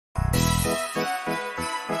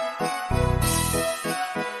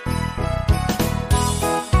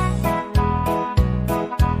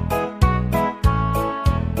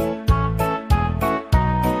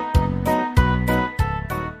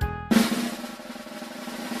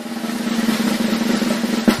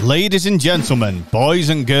Ladies and gentlemen, boys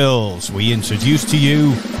and girls, we introduce to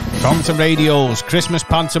you Congleton Radio's Christmas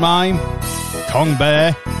pantomime, Cong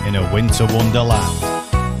Bear in a Winter Wonderland.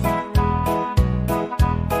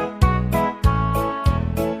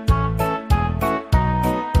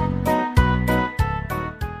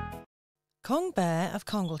 Cong Bear of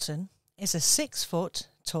Congleton is a 6-foot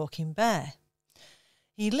talking bear.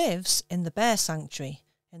 He lives in the bear sanctuary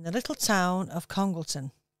in the little town of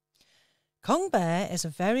Congleton. Cong Bear is a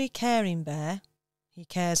very caring bear. He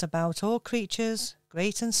cares about all creatures,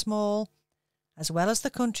 great and small, as well as the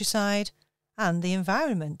countryside and the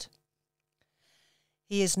environment.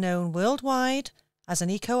 He is known worldwide as an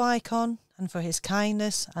eco-icon and for his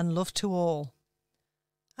kindness and love to all.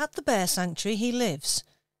 At the bear sanctuary he lives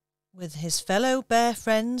with his fellow bear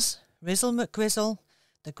friends, Rizzle McGrizzle,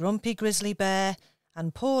 the grumpy grizzly bear,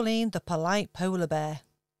 and Pauline the polite polar bear.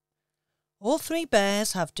 All three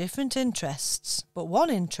bears have different interests, but one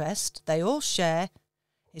interest they all share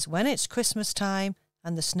is when it's Christmas time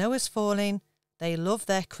and the snow is falling, they love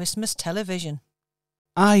their Christmas television.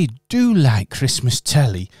 I do like Christmas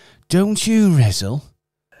telly, don't you, Rizzle?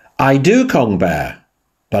 I do, Cong Bear,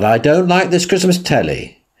 but I don't like this Christmas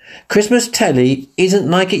telly. Christmas telly isn't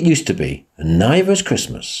like it used to be, and neither is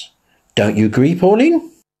Christmas. Don't you agree,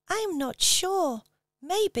 Pauline? I'm not sure.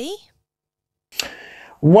 Maybe.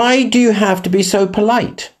 Why do you have to be so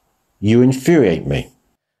polite? You infuriate me.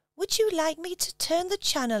 Would you like me to turn the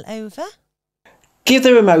channel over? Give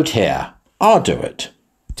the remote here. I'll do it.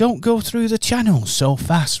 Don't go through the channels so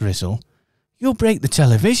fast, Rizzle. You'll break the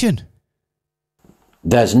television.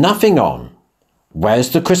 There's nothing on.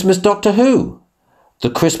 Where's the Christmas Doctor Who?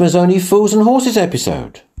 The Christmas Only Fools and Horses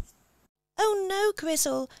episode. Oh no,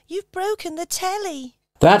 Grizzle, you've broken the telly.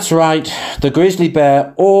 That's right. The grizzly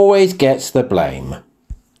bear always gets the blame.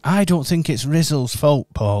 I don't think it's Rizzle's fault,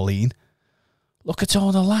 Pauline. Look at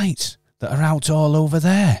all the lights that are out all over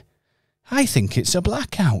there. I think it's a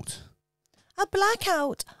blackout. A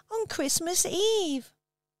blackout on Christmas Eve?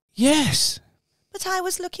 Yes. But I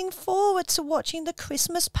was looking forward to watching the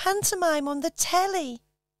Christmas pantomime on the telly.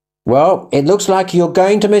 Well, it looks like you're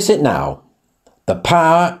going to miss it now. The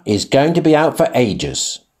power is going to be out for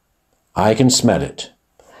ages. I can smell it.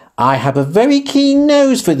 I have a very keen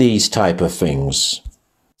nose for these type of things.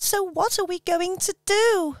 So what are we going to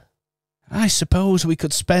do? I suppose we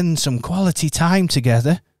could spend some quality time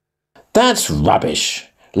together. That's rubbish.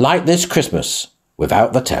 Like this Christmas,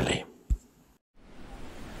 without the telly.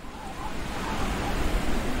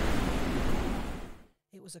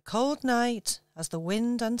 It was a cold night as the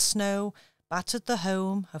wind and snow battered the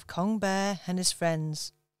home of Cong Bear and his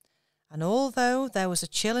friends. And although there was a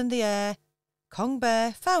chill in the air, Cong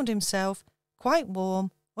Bear found himself quite warm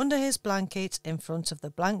under his blanket in front of the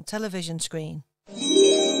blank television screen.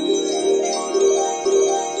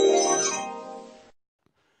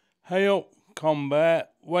 Hey up, Cong Bear,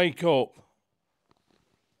 wake up.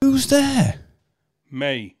 Who's there?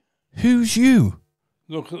 Me. Who's you?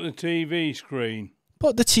 Look at the TV screen.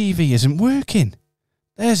 But the TV isn't working.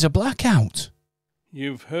 There's a blackout.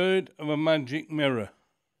 You've heard of a magic mirror?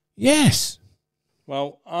 Yes.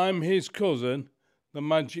 Well, I'm his cousin, the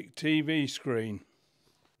magic TV screen.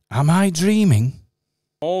 Am I dreaming?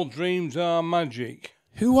 All dreams are magic.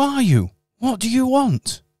 Who are you? What do you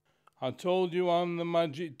want? I told you on the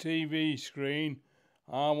magic TV screen,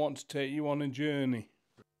 I want to take you on a journey.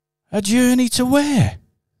 A journey to where?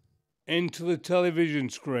 Into the television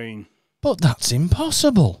screen. But that's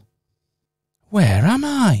impossible. Where am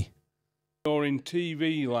I? You're in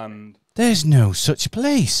TV land. There's no such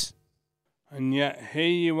place. And yet here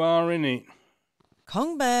you are in it.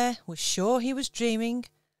 Cong Bear was sure he was dreaming,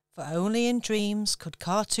 for only in dreams could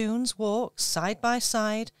cartoons walk side by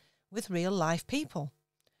side with real-life people.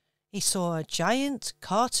 He saw a giant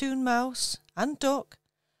cartoon mouse and duck,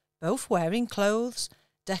 both wearing clothes,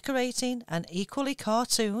 decorating an equally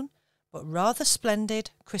cartoon but rather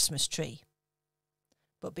splendid Christmas tree.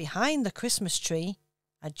 But behind the Christmas tree,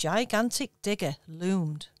 a gigantic digger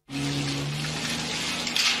loomed.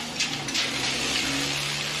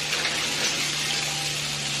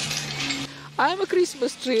 I'm a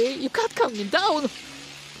Christmas tree. You can't calm me down.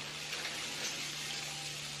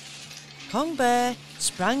 Cong Bear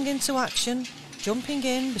sprang into action, jumping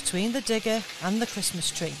in between the digger and the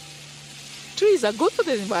Christmas tree. Trees are good for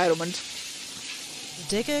the environment. The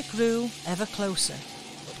digger grew ever closer,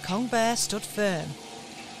 but Cong Bear stood firm.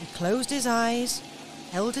 He closed his eyes,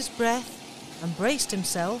 held his breath, and braced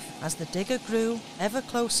himself as the digger grew ever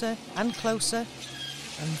closer and closer,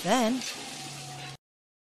 and then...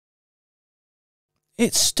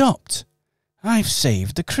 It stopped. I've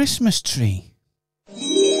saved the Christmas tree.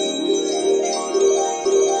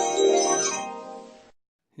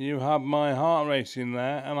 You have my heart racing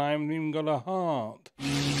there, and I haven't even got a heart.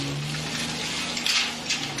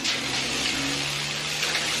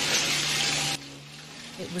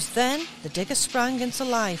 It was then the digger sprang into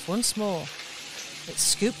life once more. It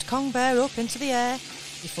scooped Cong Bear up into the air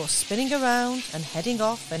before spinning around and heading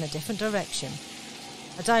off in a different direction.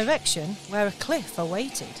 A direction where a cliff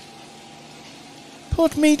awaited.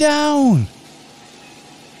 Put me down!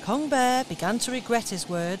 Cong Bear began to regret his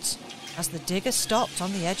words. As the digger stopped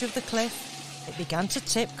on the edge of the cliff, it began to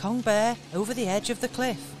tip Cong Bear over the edge of the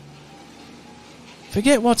cliff.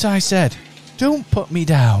 Forget what I said. Don't put me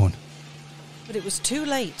down. But it was too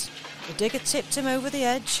late. The digger tipped him over the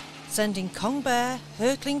edge, sending Cong Bear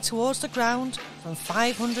hurtling towards the ground from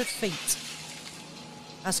 500 feet.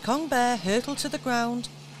 As Cong Bear hurtled to the ground,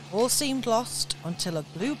 all seemed lost until a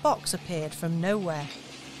blue box appeared from nowhere.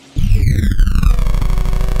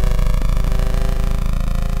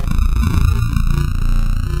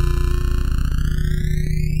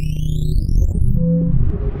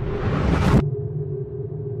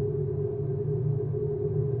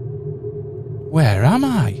 Where am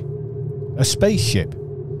I? A spaceship.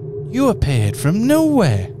 You appeared from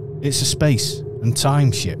nowhere. It's a space and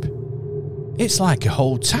time ship. It's like a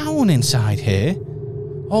whole town inside here.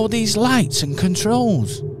 All these lights and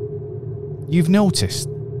controls. You've noticed.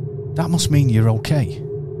 That must mean you're okay.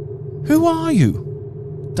 Who are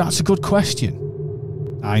you? That's a good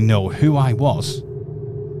question. I know who I was.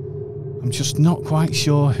 I'm just not quite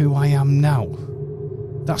sure who I am now.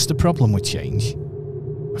 That's the problem with change.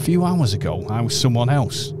 A few hours ago, I was someone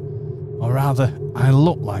else. Or rather, I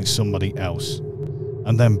looked like somebody else.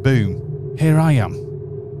 And then boom, here I am.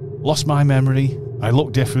 Lost my memory, I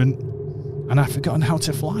look different, and I've forgotten how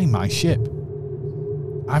to fly my ship.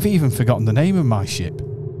 I've even forgotten the name of my ship.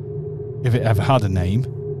 If it ever had a name.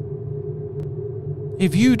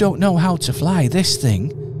 If you don't know how to fly this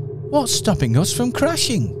thing, what's stopping us from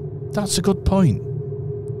crashing? That's a good point.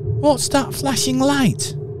 What's that flashing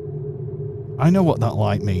light? I know what that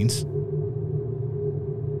light means.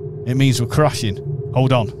 It means we're crashing.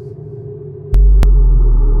 Hold on.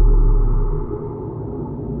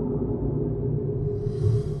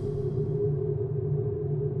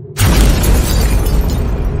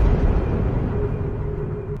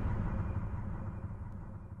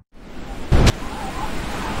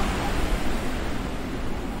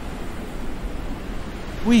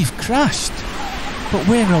 We've crashed, but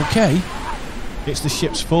we're okay. It's the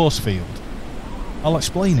ship's force field. I'll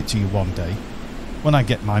explain it to you one day, when I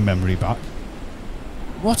get my memory back.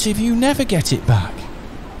 What if you never get it back?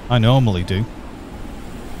 I normally do.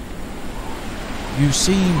 You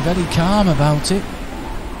seem very calm about it.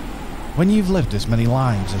 When you've lived as many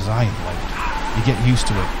lives as I have lived, you get used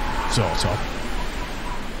to it, sort of.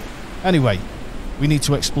 Anyway, we need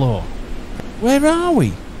to explore. Where are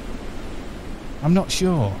we? I'm not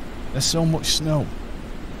sure. There's so much snow.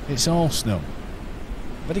 It's all snow.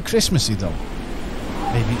 Very Christmassy though.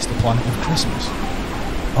 Maybe it's the planet of Christmas.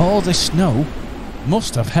 All this snow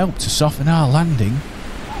must have helped to soften our landing.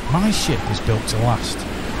 My ship is built to last.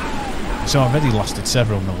 It's already lasted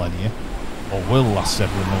several millennia, or will last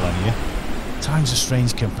several millennia. Time's a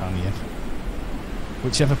strange companion.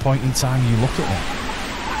 Whichever point in time you look at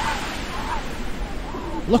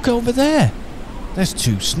it. Look over there. There's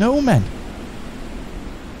 2 snowmen.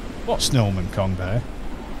 What snowmen, Cong Bear?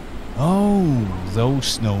 Oh,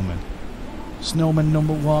 those snowmen. Snowman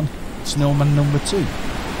number 1, snowman number 2.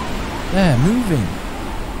 They're moving.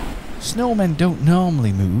 Snowmen don't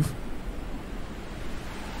normally move.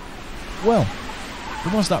 Well,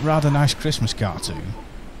 there was that rather nice Christmas cartoon.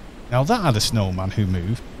 Now that had a snowman who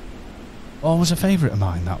moved. Always a favourite of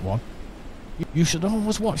mine, that one. You should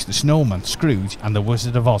always watch The Snowman, Scrooge and The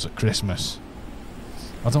Wizard of Oz at Christmas.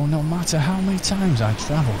 Although no matter how many times I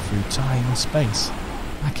travel through time and space,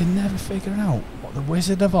 I can never figure out what the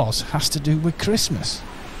Wizard of Oz has to do with Christmas.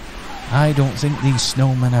 I don't think these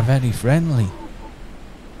snowmen are very friendly.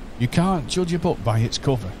 You can't judge a book by its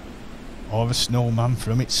cover, or a snowman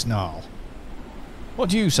from its snarl. What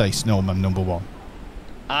do you say, snowman number 1?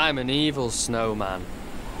 I'm an evil snowman.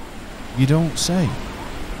 You don't say.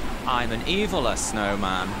 I'm an eviler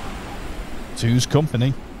snowman. Two's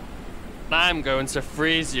company. I'm going to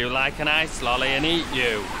freeze you like an ice lolly and eat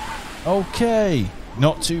you. Okay,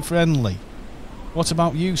 not too friendly. What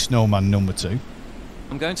about you, snowman number 2?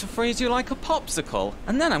 I'm going to freeze you like a popsicle,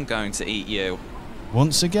 and then I'm going to eat you.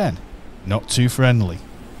 Once again, not too friendly.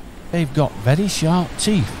 They've got very sharp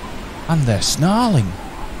teeth, and they're snarling.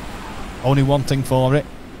 Only one thing for it.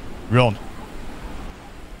 Run.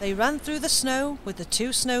 They ran through the snow with the 2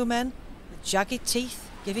 snowmen with jagged teeth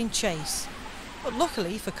giving chase. But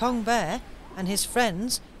luckily for Cong Bear and his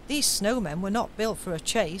friends, These snowmen were not built for a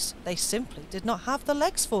chase, they simply did not have the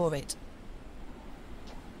legs for it.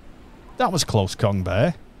 That was close, Cong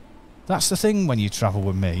Bear. That's the thing when you travel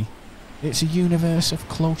with me. It's a universe of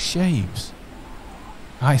close shaves.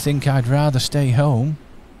 I think I'd rather stay home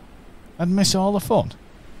and miss all the fun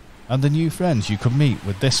and the new friends you could meet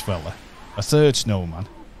with this fella, a third snowman,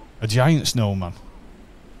 a giant snowman.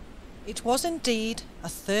 It was indeed a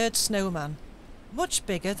third snowman, much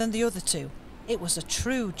bigger than the other two. It was a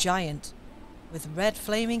true giant, with red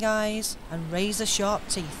flaming eyes and razor-sharp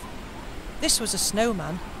teeth. This was a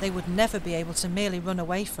snowman they would never be able to merely run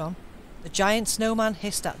away from. The giant snowman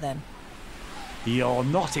hissed at them. You're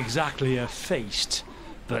not exactly a feast,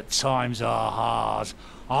 but times are hard.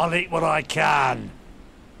 I'll eat what I can.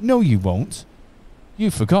 No, you won't.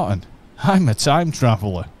 You've forgotten. I'm a time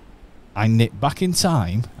traveller. I nipped back in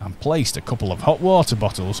time and placed a couple of hot water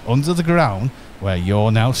bottles under the ground where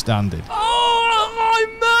you're now standing. Oh,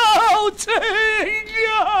 I'm melting!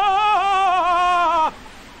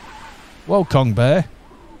 Well, Cong Bear,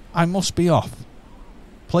 I must be off.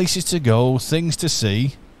 Places to go, things to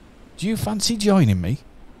see. Do you fancy joining me?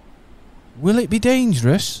 Will it be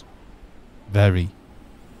dangerous? Very.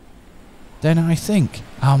 Then I think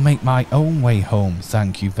I'll make my own way home,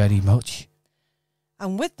 thank you very much.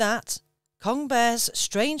 And with that, Cong Bear's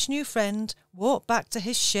strange new friend walked back to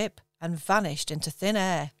his ship and vanished into thin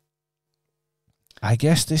air. I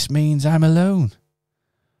guess this means I'm alone.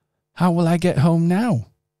 How will I get home now?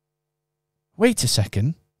 Wait a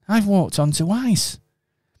second, I've walked onto ice.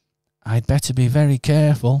 I'd better be very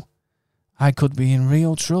careful. I could be in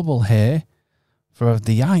real trouble here, for if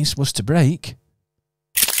the ice was to break...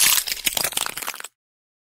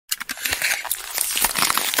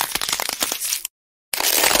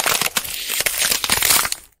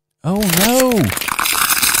 Oh no!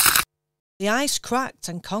 The ice cracked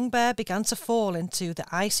and Cong Bear began to fall into the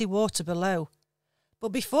icy water below. But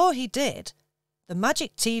before he did, the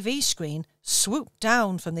magic TV screen swooped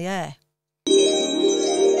down from the air.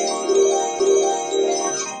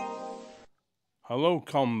 Hello,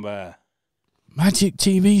 Cong Bear. Magic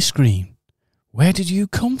TV screen? Where did you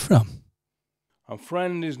come from? A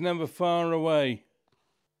friend is never far away.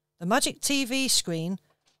 The magic TV screen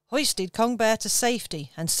hoisted Cong Bear to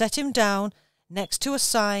safety and set him down next to a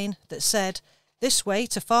sign that said, "This way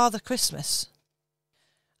to Father Christmas."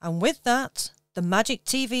 And with that, the magic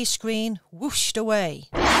TV screen whooshed away.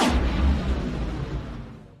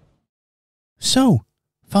 So,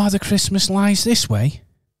 Father Christmas lies this way?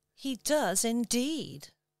 He does indeed.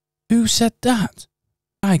 Who said that?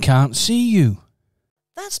 I can't see you.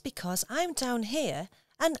 That's because I'm down here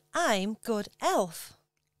and I'm Good Elf.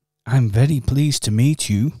 I'm very pleased to meet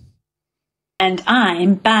you. And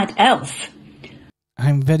I'm Bad Elf.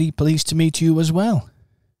 I'm very pleased to meet you as well.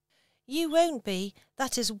 You won't be.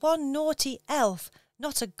 That is one naughty elf,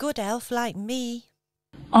 not a good elf like me.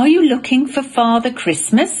 Are you looking for Father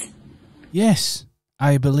Christmas? Yes,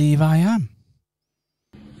 I believe I am.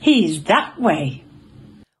 He's that way.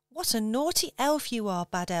 What a naughty elf you are,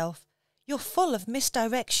 Bad Elf. You're full of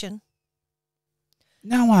misdirection.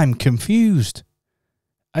 Now I'm confused.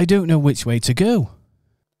 I don't know which way to go.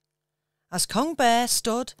 As Cong Bear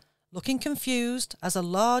stood, looking confused, as a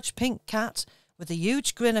large pink cat with a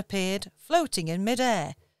huge grin appeared, floating in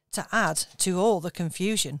mid-air, to add to all the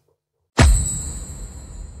confusion.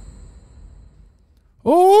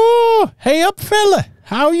 Oh, hey up, fella.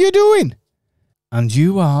 How you doing? And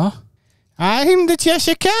you are? I'm the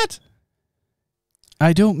Cheshire Cat.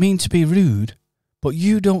 I don't mean to be rude, but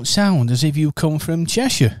you don't sound as if you come from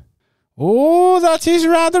Cheshire. Oh, that is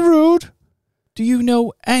rather rude. Do you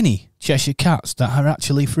know any Cheshire Cats that are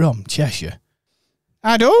actually from Cheshire?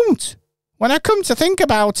 I don't, when I come to think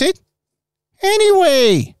about it.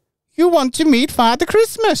 Anyway, you want to meet Father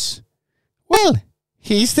Christmas? Well,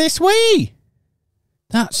 he's this way.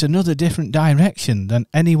 That's another different direction than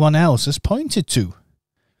anyone else has pointed to.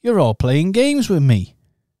 You're all playing games with me.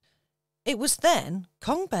 It was then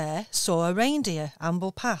Cong Bear saw a reindeer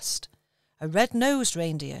amble past, a red-nosed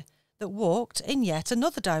reindeer that walked in yet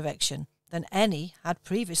another direction than any had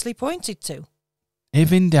previously pointed to.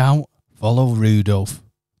 If in doubt, follow Rudolph.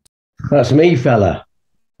 That's me, fella.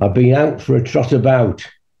 I've been out for a trot about.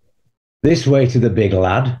 This way to the big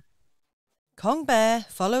lad. Cong Bear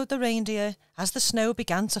followed the reindeer as the snow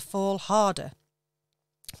began to fall harder.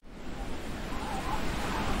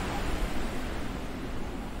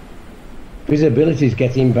 Visibility's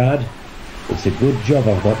getting bad. It's a good job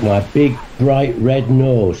I've got my big, bright red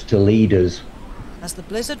nose to lead us. As the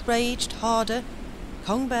blizzard raged harder,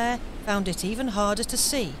 Cong Bear found it even harder to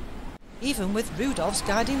see, even with Rudolph's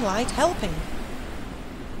guiding light helping.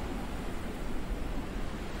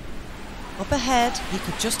 Up ahead, he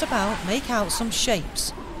could just about make out some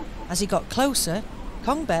shapes. As he got closer,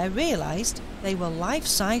 Cong Bear realised they were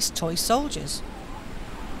life-size toy soldiers.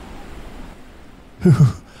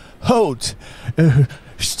 Halt!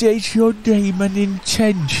 State your name and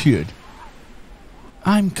intention.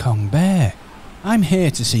 I'm Cong Bear. I'm here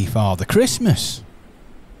to see Father Christmas.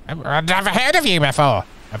 I've never heard of you before.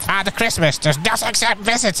 Father Christmas does not accept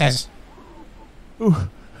visitors. Oh,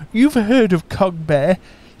 you've heard of Cong Bear.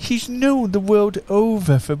 He's known the world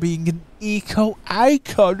over for being an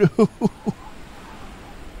eco-icon.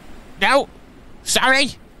 No,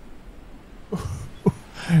 sorry.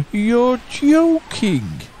 You're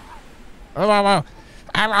joking. I'm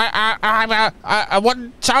a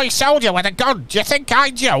one toy soldier with a gun. Do you think I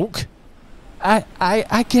joke?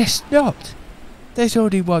 I guess not. There's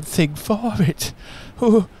only one thing for it.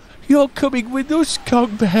 Oh, you're coming with us,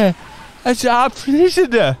 Cong Bear, as our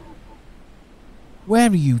prisoner.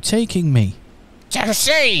 Where are you taking me? To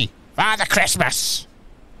see Father Christmas.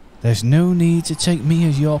 There's no need to take me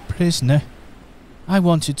as your prisoner. I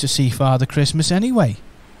wanted to see Father Christmas anyway.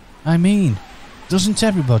 I mean, doesn't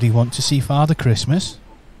everybody want to see Father Christmas?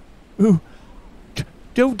 Oh,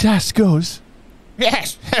 don't ask us.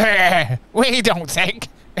 Yes, we don't think.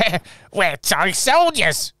 We're toy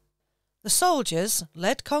soldiers. The soldiers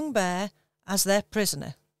led Cong Bear as their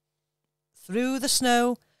prisoner. Through the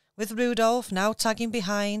snow, with Rudolph now tagging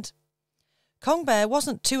behind. Cong Bear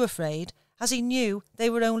wasn't too afraid, as he knew they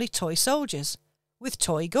were only toy soldiers, with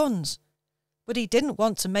toy guns. But he didn't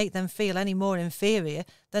want to make them feel any more inferior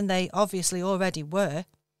than they obviously already were.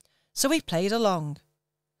 So he played along.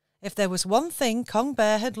 If there was one thing Cong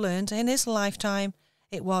Bear had learned in his lifetime,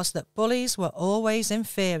 it was that bullies were always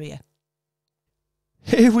inferior.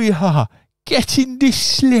 Here we are. Get in this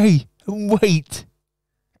sleigh and wait.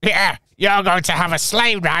 Yeah, you're going to have a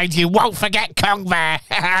sleigh ride you won't forget, Cong Bear.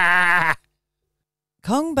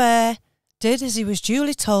 Cong Bear did as he was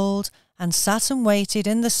duly told and sat and waited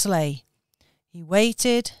in the sleigh. He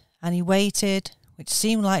waited and he waited, which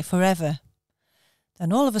seemed like forever.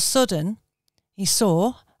 Then all of a sudden, he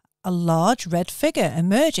saw a large red figure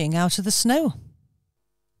emerging out of the snow.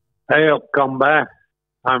 Hey up, Cong Bear.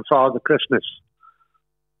 I'm Father Christmas.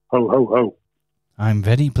 Ho, ho, ho. I'm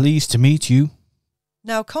very pleased to meet you.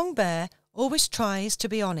 Now, Cong Bear always tries to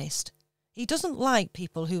be honest. He doesn't like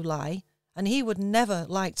people who lie, and he would never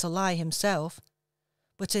like to lie himself.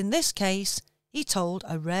 But in this case, he told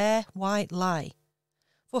a rare white lie.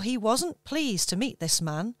 For he wasn't pleased to meet this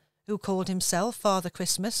man, who called himself Father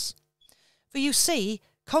Christmas. For you see,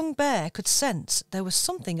 Cong Bear could sense there was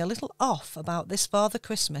something a little off about this Father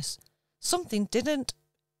Christmas. Something didn't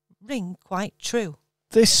ring quite true.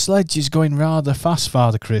 This sledge is going rather fast,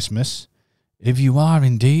 Father Christmas. If you are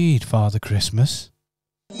indeed Father Christmas.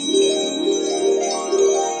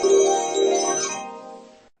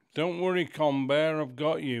 Don't worry, Cong Bear, I've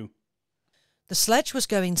got you. The sledge was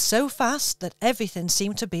going so fast that everything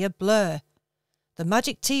seemed to be a blur. The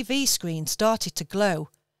magic TV screen started to glow.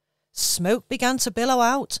 Smoke began to billow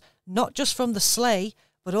out, not just from the sleigh,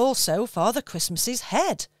 but also Father Christmas's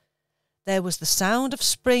head. There was the sound of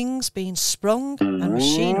springs being sprung and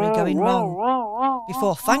machinery going wrong,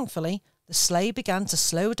 before thankfully the sleigh began to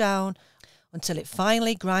slow down until it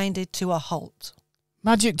finally grinded to a halt.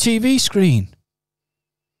 Magic TV screen.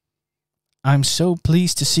 I'm so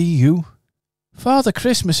pleased to see you. Father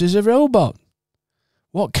Christmas is a robot.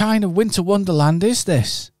 What kind of winter wonderland is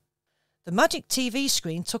this? The magic TV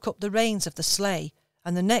screen took up the reins of the sleigh,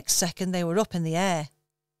 and the next second they were up in the air.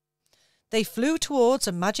 They flew towards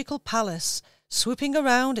a magical palace, swooping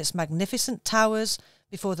around its magnificent towers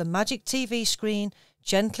before the magic TV screen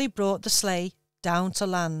gently brought the sleigh down to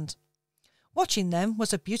land. Watching them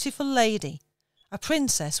was a beautiful lady, a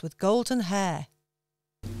princess with golden hair.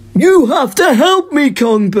 You have to help me,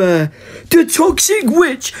 Cong Bear. The toxic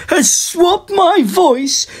witch has swapped my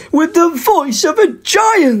voice with the voice of a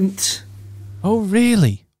giant. Oh,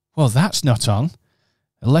 really? Well, that's not on.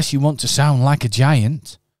 Unless you want to sound like a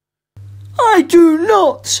giant. I do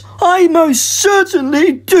not. I most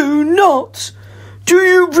certainly do not. Do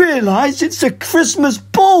you realise it's a Christmas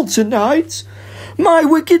ball tonight? My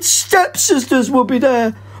wicked stepsisters will be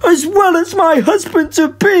there, as well as my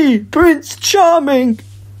husband-to-be, Prince Charming.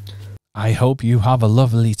 I hope you have a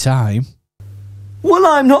lovely time. Well,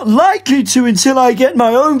 I'm not likely to until I get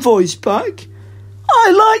my own voice back.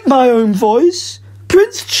 I like my own voice.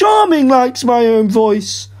 Prince Charming likes my own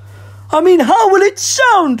voice. I mean, how will it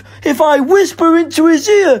sound if I whisper into his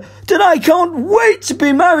ear that I can't wait to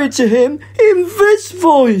be married to him in this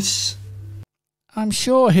voice? I'm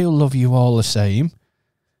sure he'll love you all the same.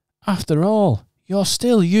 After all, you're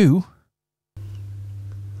still you.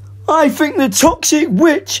 I think the toxic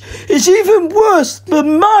witch is even worse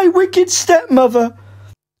than my wicked stepmother.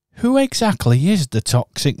 Who exactly is the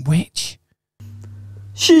toxic witch?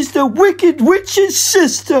 She's the wicked witch's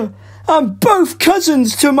sister, and both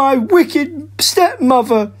cousins to my wicked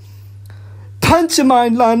stepmother.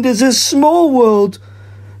 Pantomime Land is a small world.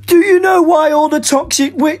 Do you know why all the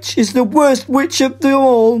toxic witch is the worst witch of them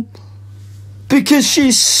all? Because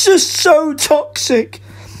she's just so toxic.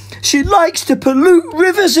 She likes to pollute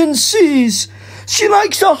rivers and seas. She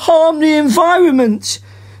likes to harm the environment.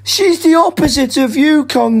 She's the opposite of you,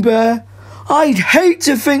 Cong Bear. I'd hate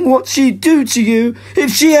to think what she'd do to you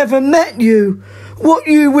if she ever met you. What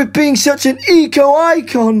you with being such an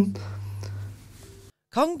eco-icon.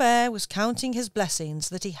 Cong Bear was counting his blessings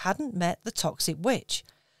that he hadn't met the toxic witch,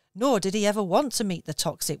 nor did he ever want to meet the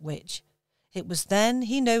toxic witch. It was then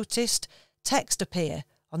he noticed text appear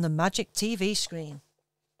on the magic TV screen.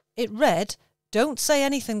 It read, "Don't say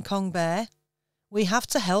anything, Cong Bear. We have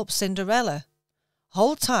to help Cinderella.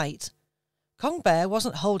 Hold tight." Cong Bear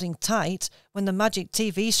wasn't holding tight when the magic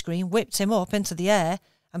TV screen whipped him up into the air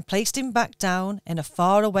and placed him back down in a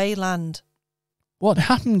faraway land. What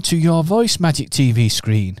happened to your voice magic TV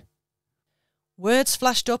screen? Words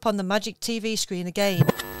flashed up on the magic TV screen again.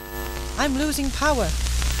 "I'm losing power."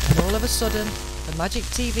 And all of a sudden, the magic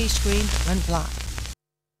TV screen went black.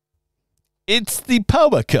 It's the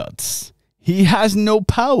power cuts. He has no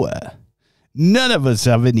power. None of us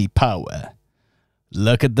have any power.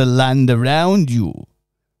 Look at the land around you.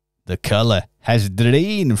 The colour has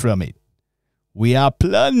drained from it. We are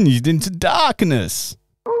plunged into darkness.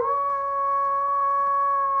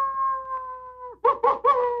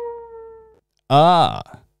 Ah,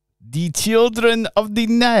 the children of the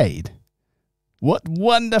night. What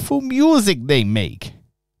wonderful music they make.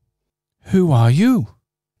 Who are you?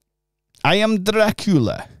 I am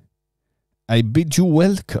Dracula. I bid you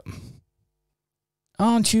welcome.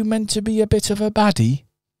 Aren't you meant to be a bit of a baddie?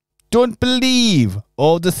 Don't believe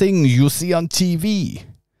all the things you see on TV.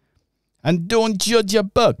 And don't judge a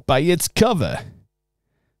book by its cover.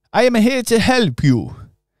 I am here to help you.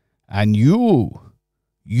 And you,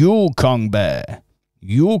 Cong Bear,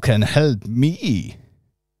 you can help me.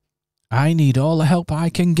 I need all the help I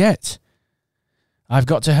can get. I've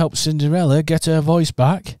got to help Cinderella get her voice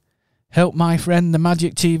back, help my friend the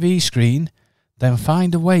magic TV screen, then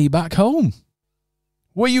find a way back home,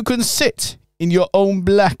 where you can sit in your own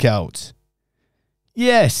blackout.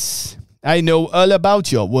 Yes, I know all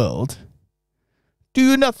about your world. Do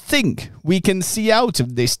you not think we can see out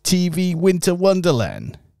of this TV winter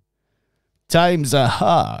wonderland? Times are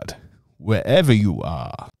hard, wherever you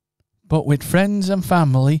are. But with friends and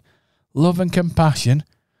family, love and compassion,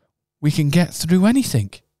 we can get through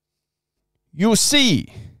anything. You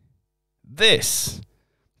see, this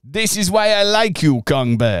is why I like you,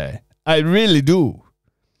 Cong Bear. I really do.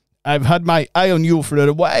 I've had my eye on you for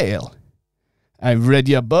a while. I've read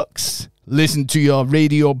your books, listened to your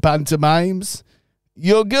radio pantomimes.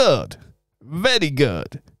 You're good. Very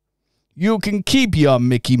good. You can keep your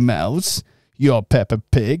Mickey Mouse, your Peppa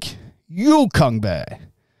Pig. You, Cong Bear.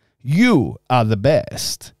 You are the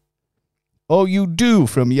best. All you do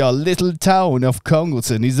from your little town of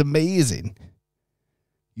Congleton is amazing.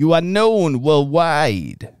 You are known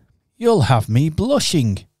worldwide. You'll have me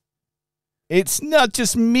blushing. It's not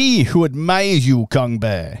just me who admires you, Cong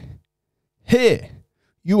Bear. Here,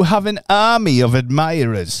 you have an army of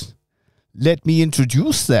admirers. Let me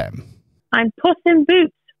introduce them. I'm Puss in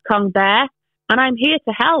Boots, Cong Bear, and I'm here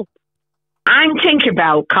to help. I'm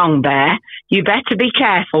Tinkerbell, Cong Bear. You better be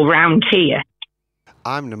careful round here.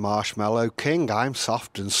 I'm the Marshmallow King. I'm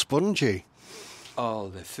soft and spongy. All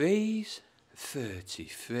the threes,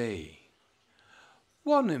 33.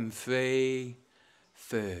 1 and 3,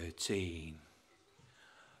 13.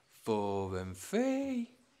 4 and 3,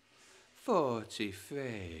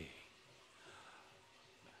 43.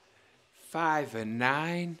 5 and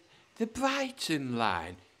 9, the Brighton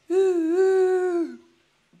line. Ooh.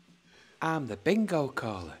 I'm the bingo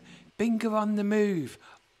caller. Bingo on the move.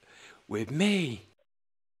 With me.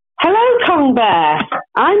 Hello, Cong Bear.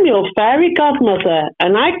 I'm your fairy godmother,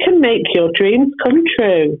 and I can make your dreams come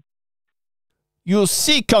true. You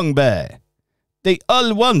see, Cong Bear, they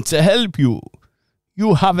all want to help you.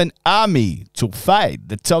 You have an army to fight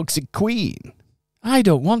the toxic queen. I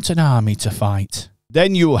don't want an army to fight.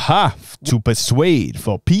 Then you have to persuade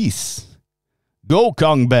for peace. Go,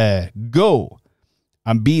 Cong Bear, go,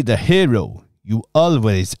 and be the hero you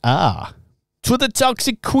always are. To the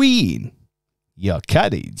toxic queen, your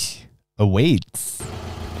carriage awaits.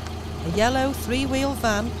 A yellow 3-wheel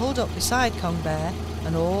van pulled up beside Cong Bear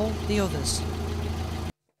and all the others.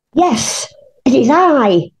 Yes, it It is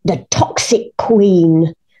I, the toxic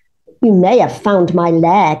queen. You may have found my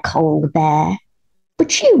lair, Cong Bear,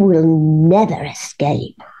 but you will never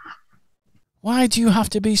escape. Why do you have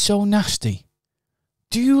to be so nasty?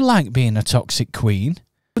 Do you like being a toxic queen?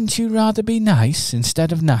 Wouldn't you rather be nice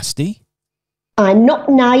instead of nasty? I'm not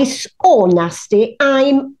nice or nasty.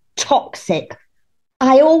 I'm toxic.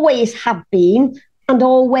 I always have been and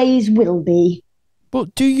always will be.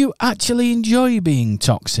 But do you actually enjoy being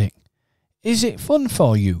toxic? Is it fun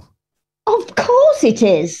for you? Of course it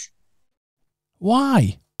is.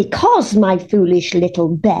 Why? Because, my foolish little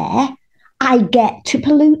bear, I get to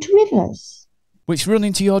pollute rivers. Which run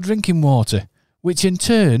into your drinking water, which in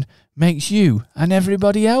turn makes you and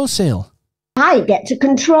everybody else ill. I get to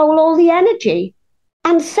control all the energy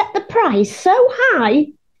and set the price so high,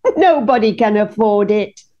 nobody can afford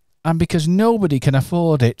it. And because nobody can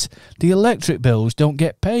afford it, the electric bills don't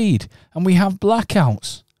get paid and we have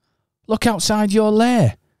blackouts. Look outside your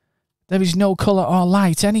lair. There is no colour or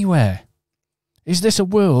light anywhere. Is this a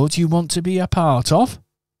world you want to be a part of?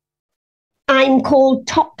 I'm called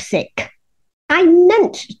toxic. I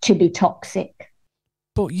meant to be toxic.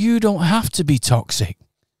 But you don't have to be toxic.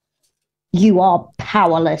 You are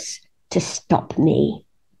powerless to stop me.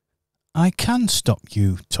 I can stop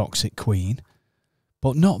you, toxic queen,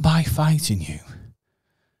 but not by fighting you,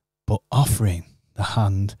 but offering the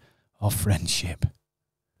hand of friendship.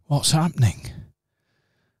 What's happening?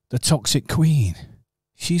 The toxic queen,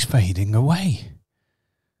 she's fading away.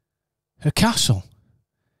 Her castle,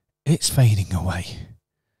 it's fading away.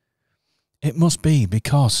 It must be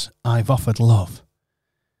because I've offered love.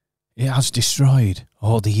 It has destroyed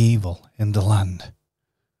all the evil in the land.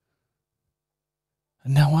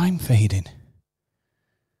 And now I'm fading.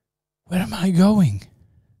 Where am I going?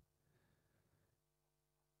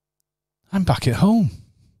 I'm back at home.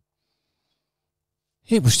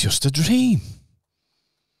 It was just a dream.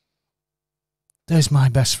 There's my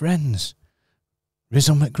best friends,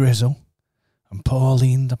 Rizzle McGrizzle and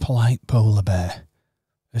Pauline the polite polar bear,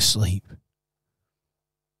 asleep.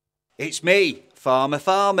 It's me, Farmer.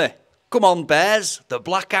 Come on, bears, the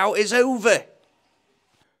blackout is over.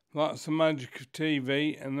 That's the magic of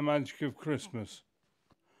TV and the magic of Christmas.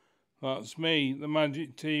 That's me, the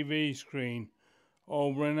magic TV screen.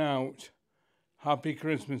 Over and out. Happy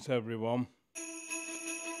Christmas, everyone.